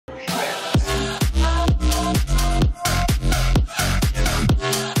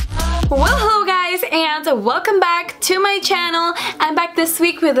welcome back to my channel. I'm back this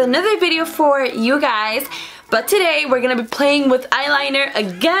week with another video for you guys. But today we're gonna be playing with eyeliner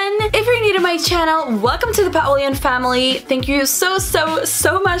again. If you're new to my channel, welcome to the Paola family. Thank you so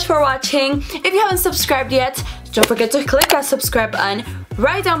much for watching. If you haven't subscribed yet, don't forget to click that subscribe button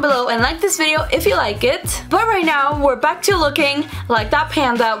right down below and like this video if you like it. But right now, we're back to looking like that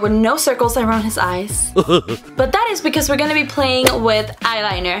panda with no circles around his eyes. But that is because we're gonna be playing with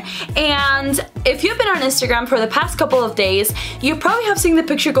eyeliner. And if you've been on Instagram for the past couple of days, you probably have seen the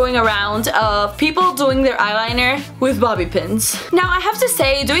picture going around of people doing their eyeliner with bobby pins. Now, I have to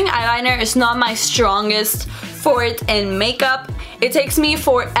say, doing eyeliner is not my strongest forte in makeup. It takes me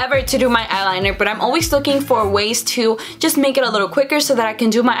forever to do my eyeliner, but I'm always looking for ways to just make it a little quicker so that I can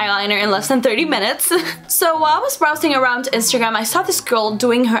do my eyeliner in less than 30 minutes. So while I was browsing around Instagram, I saw this girl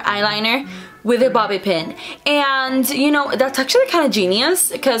doing her eyeliner with a bobby pin. And you know, that's actually kind of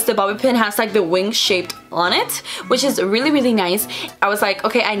genius because the bobby pin has like the wing shaped on it, which is really nice. I was like,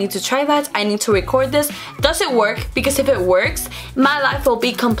 okay, I need to try that. I need to record this. Does it work? Because if it works, my life will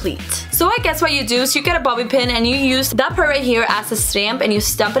be complete. So I guess what you do is you get a bobby pin and you use that part right here as a stamp and you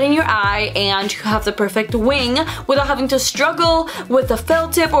stamp it in your eye and you have the perfect wing without having to struggle with a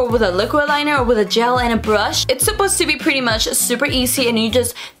felt tip or with a liquid liner or with a gel and a brush. It's supposed to be pretty much super easy and you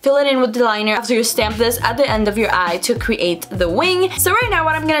just fill it in with the liner after you stamp this at the end of your eye to create the wing. So right now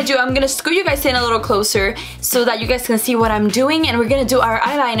what I'm gonna do, I'm gonna scoot you guys in a little closer so that you guys can see what I'm doing, and we're gonna do our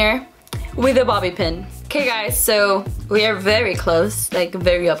eyeliner with a bobby pin. Okay guys, so we are very close, like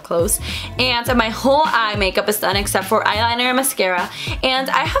very up close, and my whole eye makeup is done except for eyeliner and mascara. And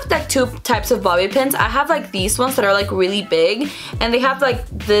I have like two types of bobby pins. I have like these ones that are like really big, and they have like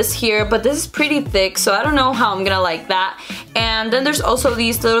this here, but this is pretty thick, so I don't know how I'm gonna like that. And then there's also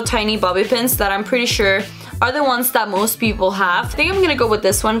these little tiny bobby pins that I'm pretty sure are the ones that most people have. I think I'm gonna go with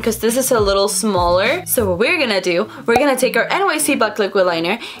this one because this is a little smaller. So what we're gonna do, we're gonna take our NYC Black Liquid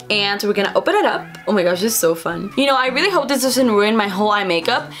Liner and we're gonna open it up. Oh my gosh, this is so fun. You know, I really hope this doesn't ruin my whole eye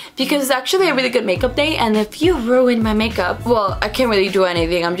makeup because it's actually a really good makeup day, and if you ruin my makeup, well, I can't really do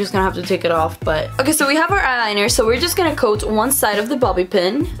anything. I'm just gonna have to take it off, but... Okay, so we have our eyeliner, so we're just gonna coat one side of the bobby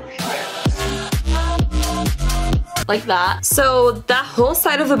pin. Like that. So that whole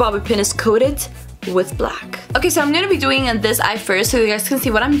side of the bobby pin is coated with black. Okay, so I'm gonna be doing this eye first so you guys can see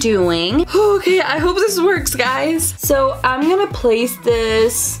what I'm doing. Okay, I hope this works, guys. So I'm gonna place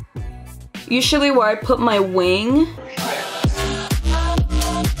this usually where I put my wing.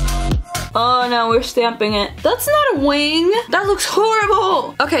 Oh no, we're stamping it. That's not a wing. That looks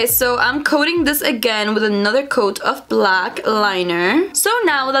horrible. Okay, so I'm coating this again with another coat of black liner. So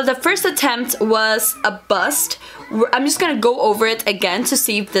now that the first attempt was a bust, I'm just gonna go over it again to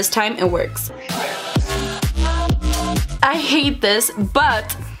see if this time it works. I hate this,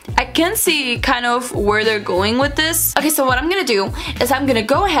 but I can see kind of where they're going with this. Okay, so what I'm gonna do is I'm gonna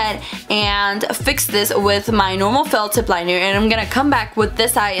go ahead and fix this with my normal felt tip liner, and I'm gonna come back with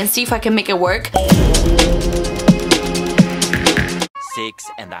this eye and see if I can make it work.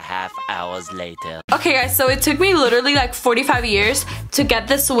 6.5 hours later. Okay guys, so it took me literally like 45 years to get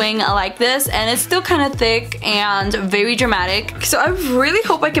this wing like this, and it's still kind of thick and very dramatic. So I really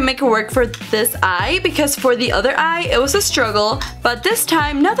hope I can make it work for this eye, because for the other eye it was a struggle. But this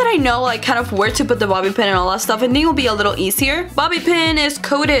time, now that I know like kind of where to put the bobby pin and all that stuff, I think it'll be a little easier. Bobby pin is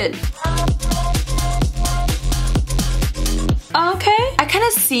coated. Okay, I kind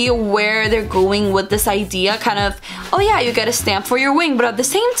of see where they're going with this idea, kind of, oh yeah, you get a stamp for your wing, but at the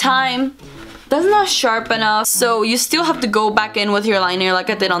same time, that's not sharp enough, so you still have to go back in with your liner like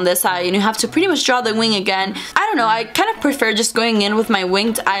I did on this eye, and you have to pretty much draw the wing again. I don't know, I kind of prefer just going in with my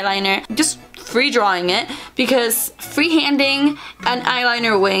winged eyeliner, just free drawing it, because freehanding an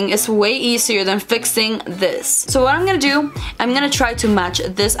eyeliner wing is way easier than fixing this. So what I'm gonna do, I'm gonna try to match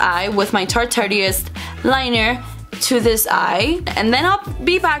this eye with my Tarteist liner to this eye, and then I'll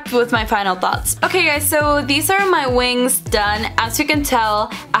be back with my final thoughts. Okay guys, so these are my wings done. As you can tell,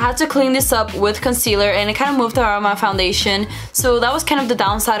 I had to clean this up with concealer and it kind of moved around my foundation, so that was kind of the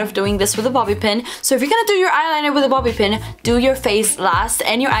downside of doing this with a bobby pin. So if you're gonna do your eyeliner with a bobby pin, do your face last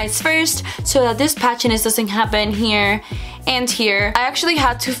and your eyes first so that this patchiness doesn't happen here and here. I actually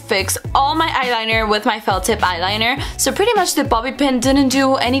had to fix all my eyeliner with my felt tip eyeliner, so pretty much the bobby pin didn't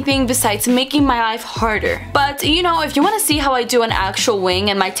do anything besides making my life harder. But you know, if you want to see how I do an actual wing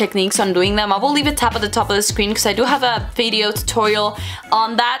and my techniques on doing them, I will leave a tab at the top of the screen because I do have a video tutorial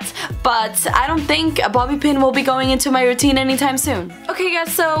on that, but I don't think a bobby pin will be going into my routine anytime soon. Okay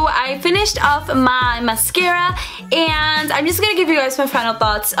guys, so I finished off my mascara and I'm just gonna give you guys my final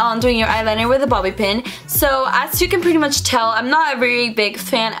thoughts on doing your eyeliner with a bobby pin. So as you can pretty much tell, I'm not a very big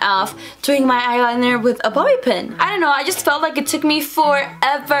fan of doing my eyeliner with a bobby pin. I don't know, I just felt like it took me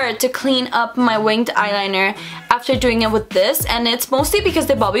forever to clean up my winged eyeliner after doing it with this, and it's mostly because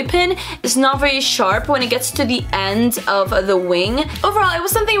the bobby pin is not very sharp when it gets to the end of the wing. Overall, it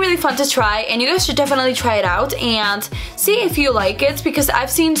was something really fun to try, and you guys should definitely try it out and see if you like it, because I've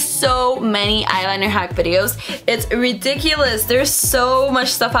seen so many eyeliner hack videos. It's ridiculous. There's so much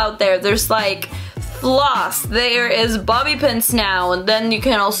stuff out there. There's like floss, there is bobby pins now, and then you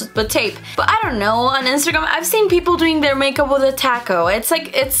can also put tape. But I don't know, on Instagram I've seen people doing their makeup with a taco. It's like,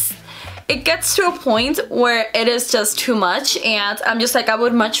 it gets to a point where it is just too much, and I'm just like, I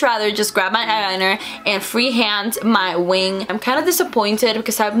would much rather just grab my eyeliner and freehand my wing. I'm kind of disappointed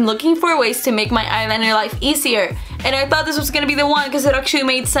because I'm looking for ways to make my eyeliner life easier, and I thought this was gonna be the one because it actually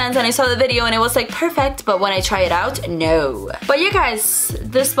made sense, and I saw the video and it was like perfect, but when I try it out, no. But yeah guys,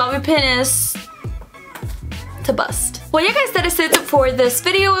 this bobby pin is to bust. Well yeah guys, that is it for this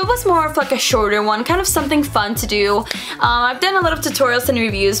video. It was more of like a shorter one, kind of something fun to do. I've done a lot of tutorials and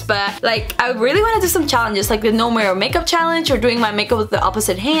reviews, but like I really want to do some challenges, like the no mirror makeup challenge or doing my makeup with the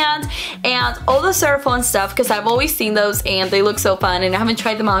opposite hand and all the sort of fun stuff, because I've always seen those and they look so fun and I haven't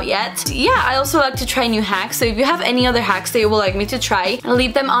tried them out yet. Yeah, I also like to try new hacks, so if you have any other hacks that you would like me to try,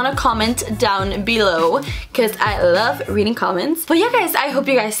 leave them on a comment down below, because I love reading comments. But yeah guys, I hope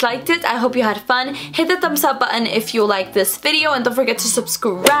you guys liked it. I hope you had fun. Hit the thumbs up button if you like this video, and don't forget to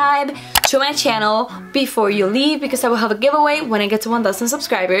subscribe to my channel before you leave, because I will have a giveaway when I get to 1,000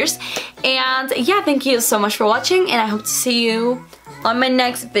 subscribers. And yeah, thank you so much for watching, and I hope to see you on my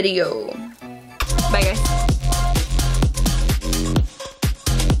next video. Bye guys.